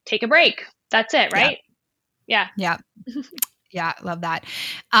take a break. That's it, Yeah. right? Yeah. Yeah. Yeah, love that.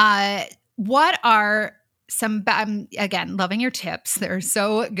 What are again, loving your tips. They're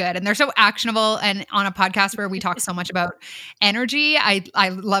so good and they're so actionable. And on a podcast where we talk so much about energy, I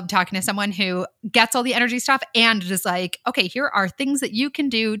love talking to someone who gets all the energy stuff and just like, okay, here are things that you can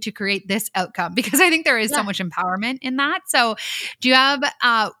do to create this outcome, because I think there is so Yeah. much empowerment in that. So do you have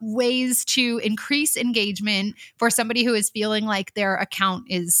ways to increase engagement for somebody who is feeling like their account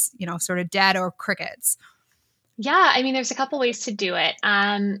is, sort of dead or crickets? Yeah, I mean, there's a couple ways to do it.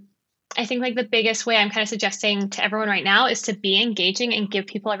 I think like the biggest way I'm kind of suggesting to everyone right now is to be engaging and give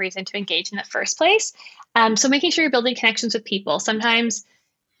people a reason to engage in the first place. So making sure you're building connections with people. Sometimes,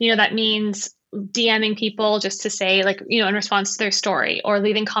 that means DMing people just to say like, in response to their story, or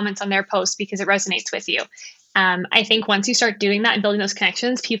leaving comments on their post because it resonates with you. I think once you start doing that and building those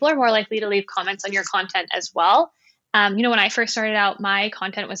connections, people are more likely to leave comments on your content as well. When I first started out, my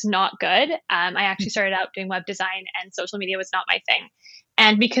content was not good. I actually started out doing web design, and social media was not my thing.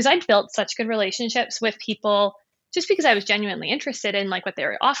 And because I'd built such good relationships with people, just because I was genuinely interested in like what they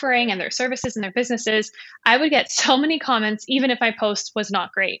were offering and their services and their businesses, I would get so many comments, even if my post was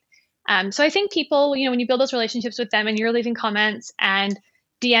not great. So I think people, when you build those relationships with them and you're leaving comments and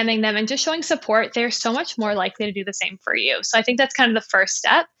DMing them and just showing support, they're so much more likely to do the same for you. So I think that's kind of the first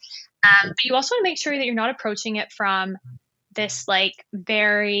step. But you also want to make sure that you're not approaching it from this like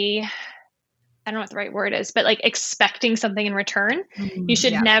very, I don't know what the right word is, but like expecting something in return. You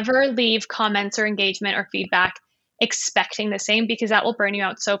should Yeah. never leave comments or engagement or feedback expecting the same, because that will burn you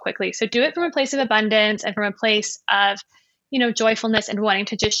out so quickly. So do it from a place of abundance and from a place of, joyfulness and wanting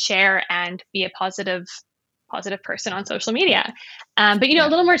to just share and be a positive person on social media. But a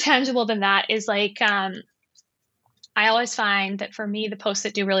little more tangible than that is like, I always find that for me, the posts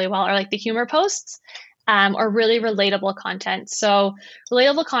that do really well are like the humor posts, or really relatable content. So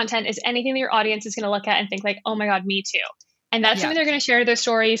relatable content is anything that your audience is going to look at and think like, oh my God, me too. And that's something they're going to share to their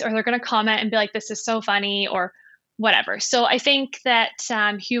stories, or they're going to comment and be like, this is so funny, or whatever. So I think that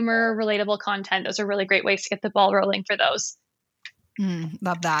humor, relatable content, those are really great ways to get the ball rolling for those.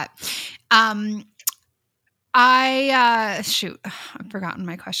 Love that. Shoot, I've forgotten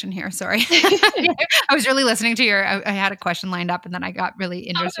my question here. Sorry. I was really listening to I had a question lined up and then I got really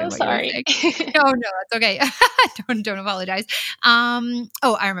interested in what you were saying. No, that's okay. Don't apologize.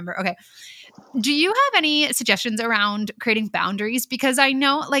 I remember. Okay. Do you have any suggestions around creating boundaries? Because I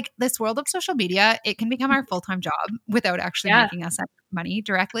know like this world of social media, it can become our full-time job without actually Yeah, making us any money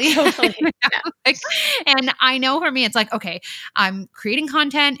directly. totally. Yeah. And I know for me, it's like, okay, I'm creating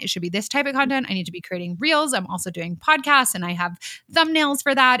content. It should be this type of content. I need to be creating reels. I'm also doing podcasts and I have thumbnails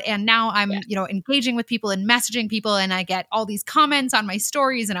for that. And now I'm, engaging with people and messaging people, and I get all these comments on my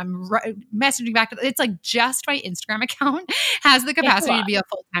stories and I'm messaging back. It's like just my Instagram account has the capacity to be a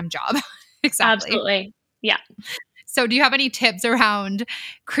full-time job. Exactly. Absolutely. Yeah. So do you have any tips around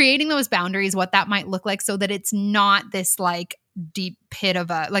creating those boundaries, what that might look like, so that it's not this like deep pit of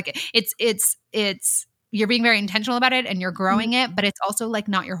it's you're being very intentional about it and you're growing it, but it's also like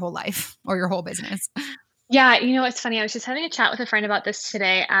not your whole life or your whole business? Yeah, it's funny. I was just having a chat with a friend about this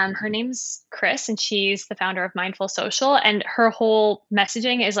today. Her name's Chris, and she's the founder of Mindful Social, and her whole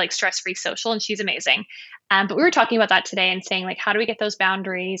messaging is like stress-free social, and she's amazing. But we were talking about that today and saying like, how do we get those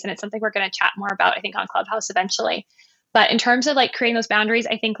boundaries? And it's something we're going to chat more about, I think, on Clubhouse eventually. But in terms of like creating those boundaries,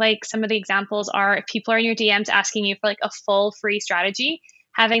 I think like some of the examples are if people are in your DMs asking you for like a full free strategy,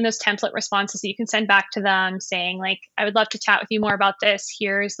 having those template responses that you can send back to them saying like, I would love to chat with you more about this.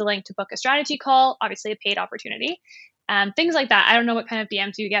 Here's the link to book a strategy call, obviously a paid opportunity. Things like that. I don't know what kind of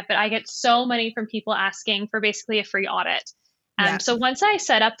DMs you get, but I get so many from people asking for basically a free audit. So once I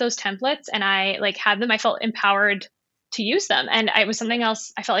set up those templates and I like had them, I felt empowered to use them. And it was something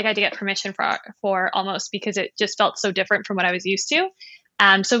else I felt like I had to get permission for almost, because it just felt so different from what I was used to.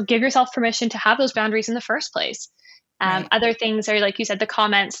 So give yourself permission to have those boundaries in the first place. Other things are, like you said, the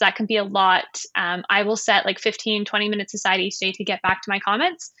comments, that can be a lot. I will set like 15, 20 minutes aside each day to get back to my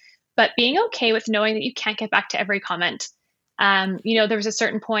comments, but being okay with knowing that you can't get back to every comment. There was a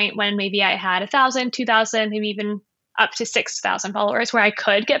certain point when maybe I had 1,000, 2,000, maybe even up to 6,000 followers where I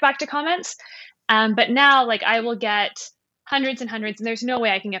could get back to comments. But now like I will get hundreds and hundreds, and there's no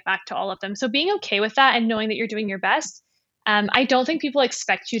way I can get back to all of them. So being okay with that and knowing that you're doing your best. I don't think people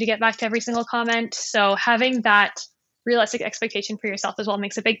expect you to get back to every single comment. So having that realistic expectation for yourself as well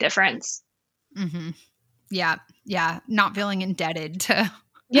makes a big difference. Mm-hmm. Yeah. Not feeling indebted to.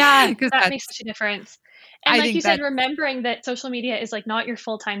 Yeah, that makes such a difference. And like you said, remembering that social media is like not your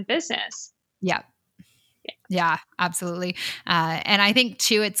full-time business. Yeah, absolutely. And I think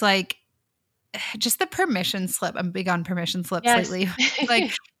too, it's like, just the permission slip. I'm big on permission slips Yes. lately.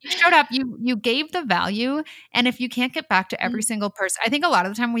 Like you showed up, you gave the value, and if you can't get back to every Mm, single person, I think a lot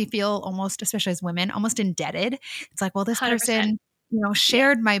of the time we feel almost, especially as women, almost indebted. It's like, well, this 100%. person, Yeah.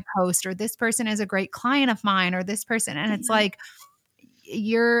 shared my post, or this person is a great client of mine, or this person, and it's Mhm. like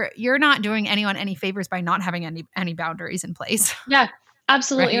you're not doing anyone any favors by not having any boundaries in place, Yeah,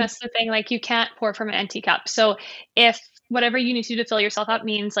 absolutely. right? That's the thing. Like, you can't pour from an empty cup. So, if whatever you need to do to fill yourself up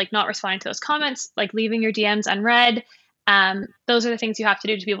means like not responding to those comments, like leaving your DMs unread, those are the things you have to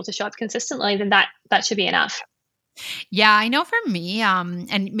do to be able to show up consistently. Then that should be enough. Yeah, I know for me,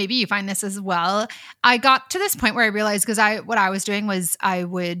 and maybe you find this as well. I got to this point where I realized because what I was doing was I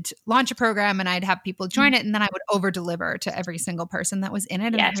would launch a program and I'd have people Mhm. join it, and then I would over deliver to every single person that was in it.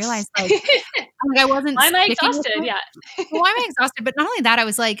 And I Yes. realized I wasn't Why am I sticking with exhausted? it. Yeah. Well, I'm exhausted, but not only that, I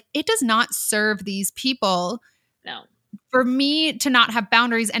was like, it does not serve these people No. for me to not have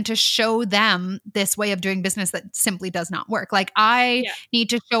boundaries and to show them this way of doing business that simply does not work. Like I Yeah. need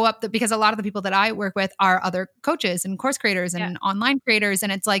to show up because a lot of the people that I work with are other coaches and course creators Yeah. and online creators.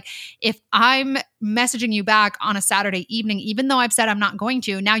 And it's like, if I'm messaging you back on a Saturday evening, even though I've said I'm not going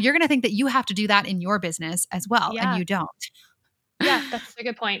to, now you're going to think that you have to do that in your business as well. And Yeah. you don't. Yeah, that's a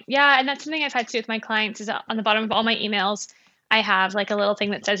good point. Yeah, and that's something I've had to do with my clients is on the bottom of all my emails, I have like a little thing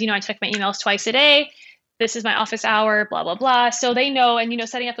that says, I check my emails twice a day. This is my office hour, blah, blah, blah. So they know, and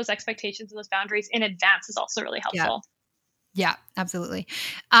setting up those expectations and those boundaries in advance is also really Yeah. helpful. Yeah, absolutely.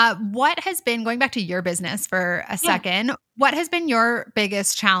 What has been going back to your business for a Yeah. second? What has been your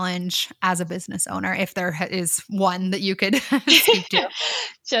biggest challenge as a business owner, if there is one that you could speak to?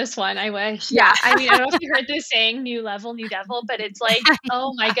 Just one, I wish. Yeah. Yeah. I mean, I don't know if you heard this saying, new level, new devil, but it's like,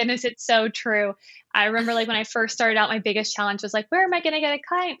 oh my goodness, it's so true. I remember like when I first started out, my biggest challenge was like, where am I going to get a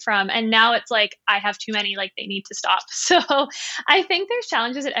client from? And now it's like, I have too many, like they need to stop. So I think there's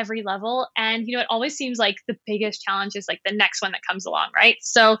challenges at every level. And, it always seems like the biggest challenge is like the next one that comes along, right?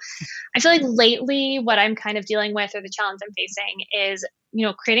 So I feel like lately, what I'm kind of dealing with or the challenge I'm facing is,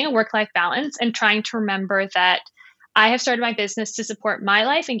 creating a work life balance and trying to remember that I have started my business to support my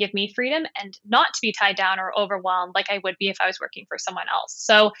life and give me freedom and not to be tied down or overwhelmed like I would be if I was working for someone else.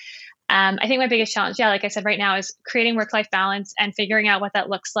 So I think my biggest challenge, yeah, like I said, right now is creating work life balance and figuring out what that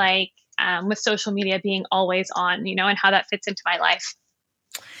looks like with social media being always on, and how that fits into my life.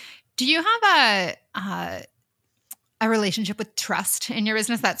 Do you have a relationship with trust in your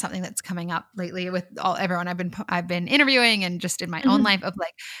business? That's something that's coming up lately with everyone I've been interviewing, and just in my own Mhm. life, of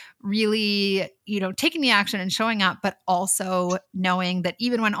like really, taking the action and showing up, but also knowing that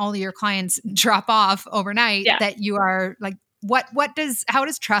even when all of your clients drop off overnight, Yeah. that you are like, how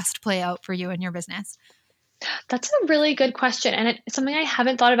does trust play out for you in your business? That's a really good question, and it's something I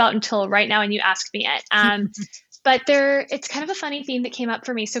haven't thought about until right now when you asked me it. But it's kind of a funny theme that came up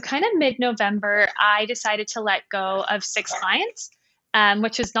for me. So, kind of mid-November, I decided to let go of 6 clients,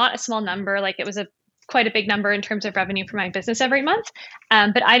 which is not a small number. Like it was a quite a big number in terms of revenue for my business every month.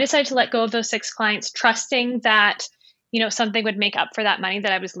 But I decided to let go of those 6 clients, trusting that something would make up for that money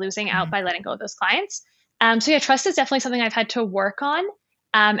that I was losing out Mhm. by letting go of those clients. So yeah, trust is definitely something I've had to work on,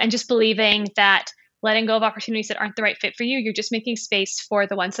 and just believing that letting go of opportunities that aren't the right fit for you, you're just making space for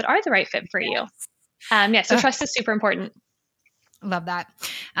the ones that are the right fit for you. Yeah, so Ugh, trust is super important. love that.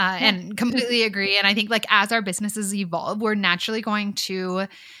 Yeah. And completely agree. And I think like as our businesses evolve, we're naturally going to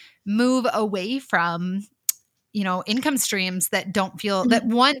move away from income streams that don't feel that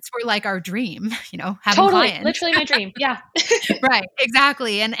Mhm. once were like our dream, having Totally, clients. literally my dream. Yeah. Right,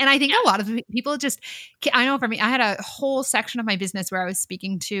 exactly. And I think Yeah, a lot of people just I know for me, I had a whole section of my business where I was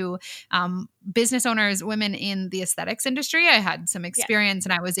speaking to business owners, women in the aesthetics industry. I had some yeah, experience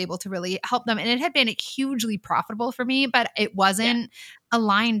and I was able to really help them. And it had been hugely profitable for me, but it yeah. wasn't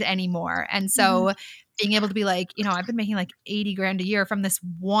aligned anymore. And Mhm. so being able to be like, I've been making like 80 grand a year from this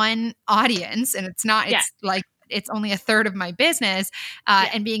one audience, and Yeah, it's like, it's only a third of my business. yeah,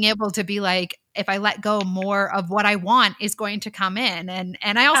 And being able to be like, if I let go, more of what I want is going to come in. And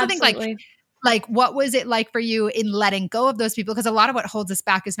I also think absolutely. like what was it like for you in letting go of those people? Because a lot of what holds us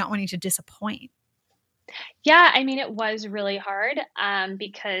back is not wanting to disappoint. Yeah, I mean, it was really hard,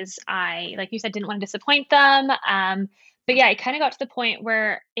 because I, like you said, didn't want to disappoint them. But yeah, it kind of got to the point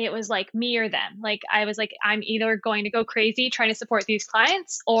where it was like me or them. Like I was like, I'm either going to go crazy trying to support these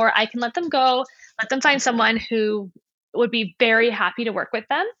clients, or I can let them go, let them find someone who would be very happy to work with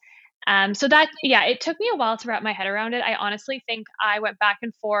them. So that, yeah, it took me a while to wrap my head around it. I honestly think I went back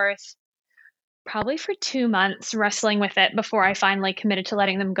and forth probably for 2 months wrestling with it before I finally committed to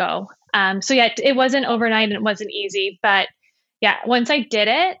letting them go. So yeah, it wasn't overnight and it wasn't easy, but yeah, once I did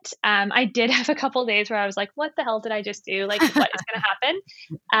it, I did have a couple days where I was like, "What the hell did I just do? Like, what is gonna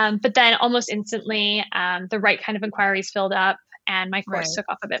happen?" But then almost instantly, the right kind of inquiries filled up and my course Right. took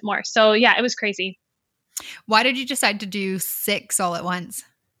off a bit more. So yeah, it was crazy. Why did you decide to do 6 all at once?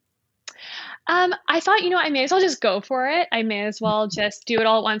 I thought, I may as well just go for it. I may as well just do it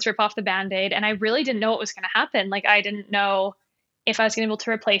all at once, rip off the Band-Aid. And I really didn't know what was gonna happen. Like, I didn't know if I was gonna be able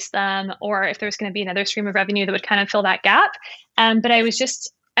to replace them or if there was gonna be another stream of revenue that would kind of fill that gap. But I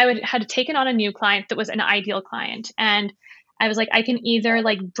would had taken on a new client that was an ideal client. And I was like, I can either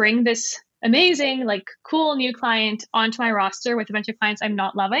like bring this amazing, like cool new client onto my roster with a bunch of clients I'm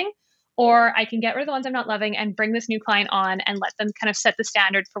not loving, or I can get rid of the ones I'm not loving and bring this new client on and let them kind of set the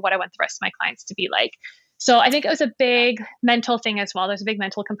standard for what I want the rest of my clients to be like. So I think it was a big mental thing as well. There's a big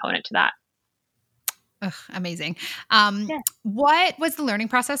mental component to that. Ugh, amazing. Yeah. What was the learning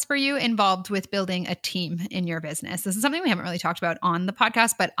process for you involved with building a team in your business? This is something we haven't really talked about on the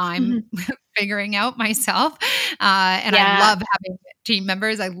podcast, but I'm Mhm. figuring out myself. And I Yeah. love having team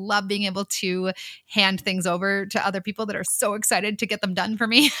members. I love being able to hand things over to other people that are so excited to get them done for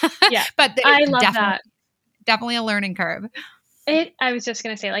me. Yeah. But I it's love that. definitely a learning curve. I was just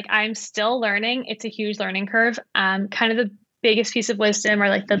gonna say, like, I'm still learning. It's a huge learning curve. Kind of the biggest piece of wisdom or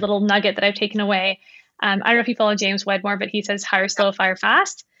like the little nugget that I've taken away. I don't know if you follow James Wedmore, but he says hire slow, fire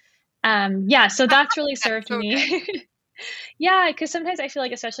fast. Yeah, so that's really That's served so good. me. Yeah, because sometimes I feel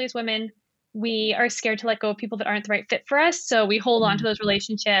like, especially as women, we are scared to let go of people that aren't the right fit for us. So we hold on to Mhm. those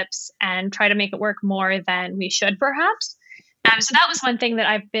relationships and try to make it work more than we should, perhaps. So that was one thing that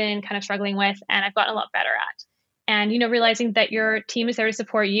I've been kind of struggling with, and I've gotten a lot better at. And realizing that your team is there to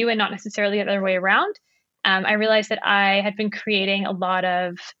support you and not necessarily the other way around. I realized that I had been creating a lot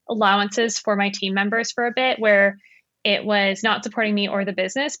of allowances for my team members for a bit, where it was not supporting me or the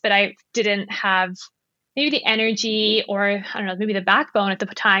business, but I didn't have maybe the energy or I don't know, maybe the backbone at the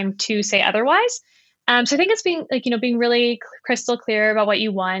time to say otherwise. So I think it's being like, being really crystal clear about what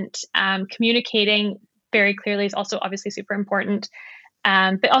you want. Communicating very clearly is also obviously super important.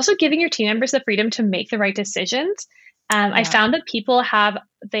 But also giving your team members the freedom to make the right decisions. I Yeah. found that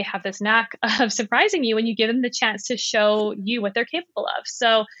they have this knack of surprising you when you give them the chance to show you what they're capable of.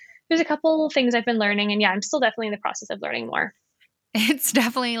 So there's a couple things I've been learning, and yeah, I'm still definitely in the process of learning more. It's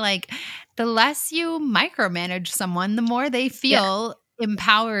definitely like the less you micromanage someone, the more they Yeah, feel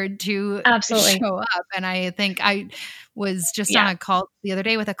empowered to absolutely. show up. And I think I was just on Yeah. a call the other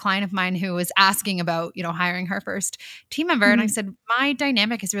day with a client of mine who was asking about, hiring her first team member. And I Mhm. said, my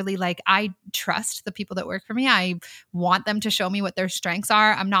dynamic is really like, I trust the people that work for me. I want them to show me what their strengths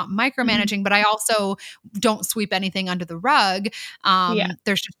are. I'm not Mhm. micromanaging, but I also don't sweep anything under the rug. Yeah.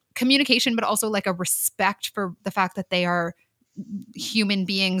 There's just communication, but also like a respect for the fact that they are human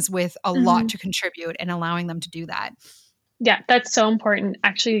beings with a lot Mhm. to contribute and allowing them to do that. Yeah, that's so important,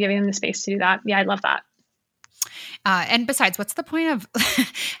 actually giving them the space to do that. Yeah, I love that. And besides, what's the point of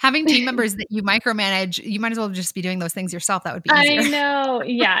having team members that you micromanage? You might as well just be doing those things yourself. That would be easier. I know.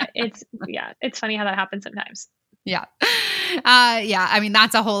 It's funny how that happens sometimes. Yeah. Yeah. I mean,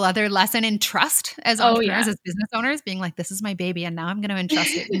 that's a whole other lesson in trust as Oh, entrepreneurs, yeah. as business owners, being like, this is my baby, and now I'm going to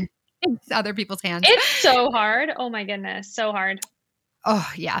entrust it in other people's hands. It's so hard. Oh my goodness, so hard. Oh,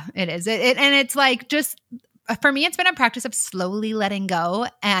 yeah, it is. And it's like just for me, it's been a practice of slowly letting go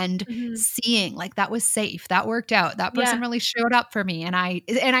and Mhm. seeing like that was safe. That worked out. That person Yeah, really showed up for me. And I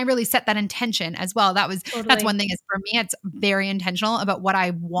really set that intention as well. That's totally. one thing is for me, it's very intentional about what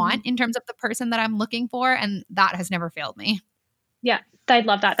I Mhm. want in terms of the person that I'm looking for. And that has never failed me. Yeah, I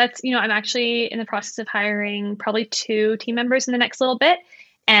love that. I'm actually in the process of hiring probably 2 team members in the next little bit,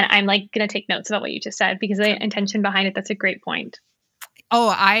 and I'm, like, gonna take notes about what you just said because the intention behind it, that's a great point.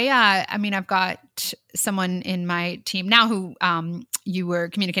 Oh, I mean, I've got someone in my team now who you were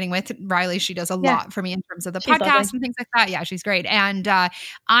communicating with, Riley. She does a Yeah, lot for me in terms of the she's podcast lovely. and things like that. Yeah, she's great. And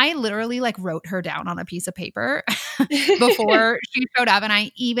I literally like wrote her down on a piece of paper before she showed up, and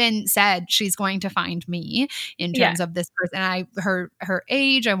I even said she's going to find me in Yeah, terms of this person. Her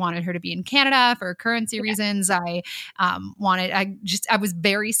age. I wanted her to be in Canada for currency yeah. reasons. I was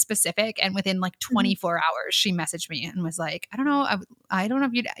very specific, and within like Mhm. 24 hours, she messaged me and was like, I don't know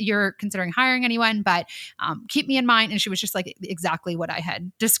if you're considering hiring anyone, but keep me in mind. And she was just like exactly what I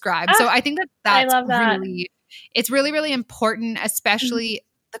had described. So Ah, I think that I that's love that. it's really, really important, Mhm. especially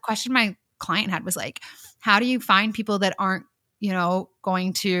the question my client had was like, how do you find people that aren't,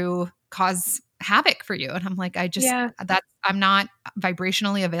 going to cause havoc for you? And I'm like, Yeah. I'm not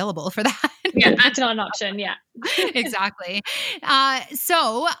vibrationally available for that. Yeah, that's not an option, yeah. Exactly.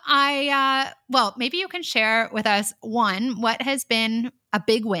 So well, maybe you can share with us one, what has been a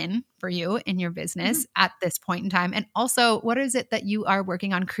big win for you in your business at this point in time? And also, what is it that you are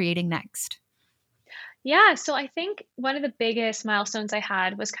working on creating next? Yeah, so I think one of the biggest milestones I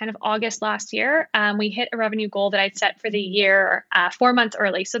had was kind of August last year. We hit a revenue goal that I'd set for the year 4 months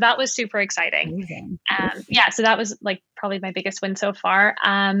early. So that was super exciting. Amazing. Yeah, so that was like probably my biggest win so far.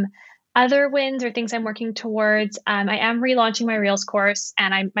 Other wins or things I'm working towards, I am relaunching my Reels course,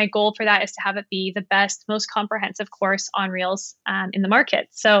 and my goal for that is to have it be the best, most comprehensive course on Reels in the market.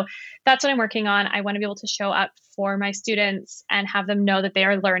 So that's what I'm working on. I want to be able to show up for my students and have them know that they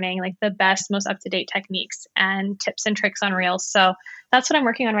are learning like the best, most up-to-date techniques and tips and tricks on Reels. So that's what I'm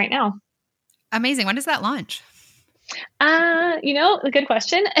working on right now. Amazing. When does that launch? A good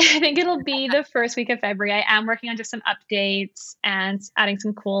question. I think it'll be the first week of February. I am working on just some updates and adding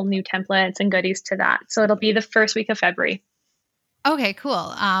some cool new templates and goodies to that. So it'll be the first week of February. Okay,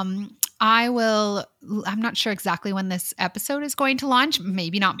 cool. I'm not sure exactly when this episode is going to launch.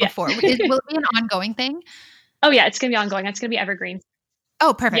 Maybe not Yeah. before. Will it be an ongoing thing? Oh yeah, it's going to be ongoing. It's going to be evergreen.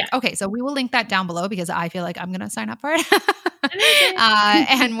 Oh, perfect. Yeah. Okay. So we will link that down below because I feel like I'm going to sign up for it. Amazing.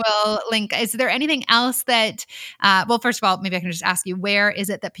 And we'll link. Is there anything else that, well, first of all, maybe I can just ask you, where is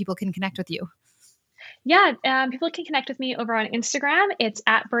it that people can connect with you? Yeah, people can connect with me over on Instagram. It's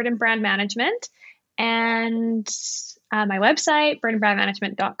at Burden Brand Management. And my website,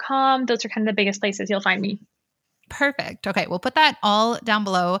 burdenbrandmanagement.com. Those are kind of the biggest places you'll find me. Perfect. Okay. We'll put that all down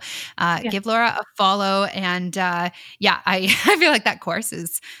below. Give Laura a follow. And I feel like that course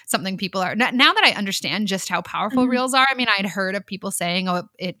is something people are, now that I understand just how powerful Reels are. I mean, I'd heard of people saying, oh,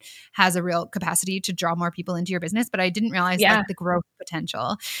 it has a real capacity to draw more people into your business, but I didn't realize like the growth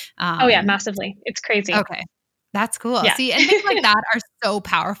potential. Massively. It's crazy. Okay. That's cool. Yeah. See, and things like that are so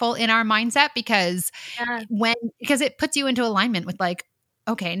powerful in our mindset because it puts you into alignment with like,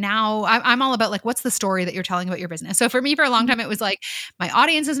 okay, now I'm all about like, what's the story that you're telling about your business? So for me, for a long time, it was like, my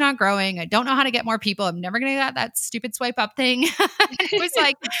audience is not growing. I don't know how to get more people. I'm never going to get that stupid swipe up thing. It was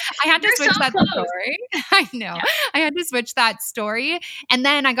like, I had to switch that story. I know. Yeah. I had to switch that story. And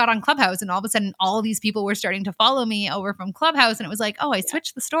then I got on Clubhouse and all of a sudden, all these people were starting to follow me over from Clubhouse. And it was like, oh, I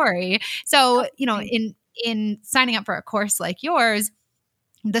switched the story. So, in signing up for a course like yours,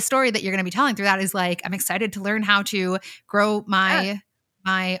 the story that you're going to be telling through that is like, I'm excited to learn how to grow my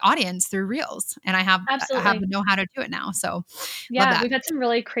audience through Reels. And I have to know how to do it now. So we've had some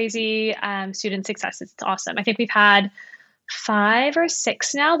really crazy student successes. It's awesome. I think we've had 5 or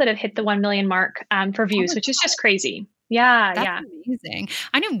 6 now that have hit the 1 million mark for views, which is just crazy. That's amazing.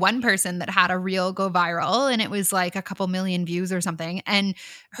 I knew one person that had a reel go viral and it was like a couple million views or something. And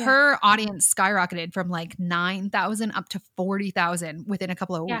her audience skyrocketed from like 9,000 up to 40,000 within a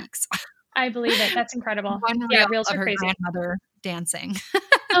couple of weeks. I believe it. That's incredible. One reel Reels of are her crazy. grandmother dancing.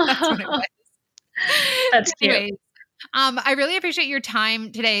 That's what it was. That's cute. Anyways, I really appreciate your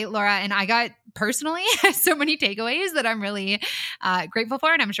time today, Laura. And I got personally so many takeaways that I'm really grateful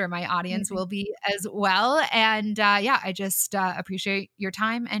for. And I'm sure my audience will be as well. And I just appreciate your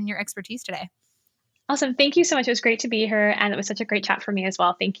time and your expertise today. Awesome. Thank you so much. It was great to be here. And it was such a great chat for me as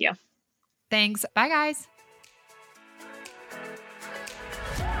well. Thank you. Thanks. Bye, guys.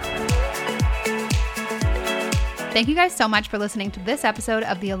 Thank you guys so much for listening to this episode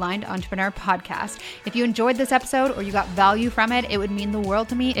of the Aligned Entrepreneur Podcast. If you enjoyed this episode or you got value from it, it would mean the world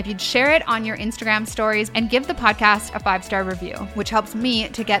to me if you'd share it on your Instagram stories and give the podcast a 5-star review, which helps me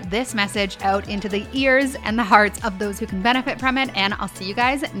to get this message out into the ears and the hearts of those who can benefit from it. And I'll see you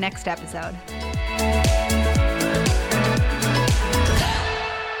guys next episode.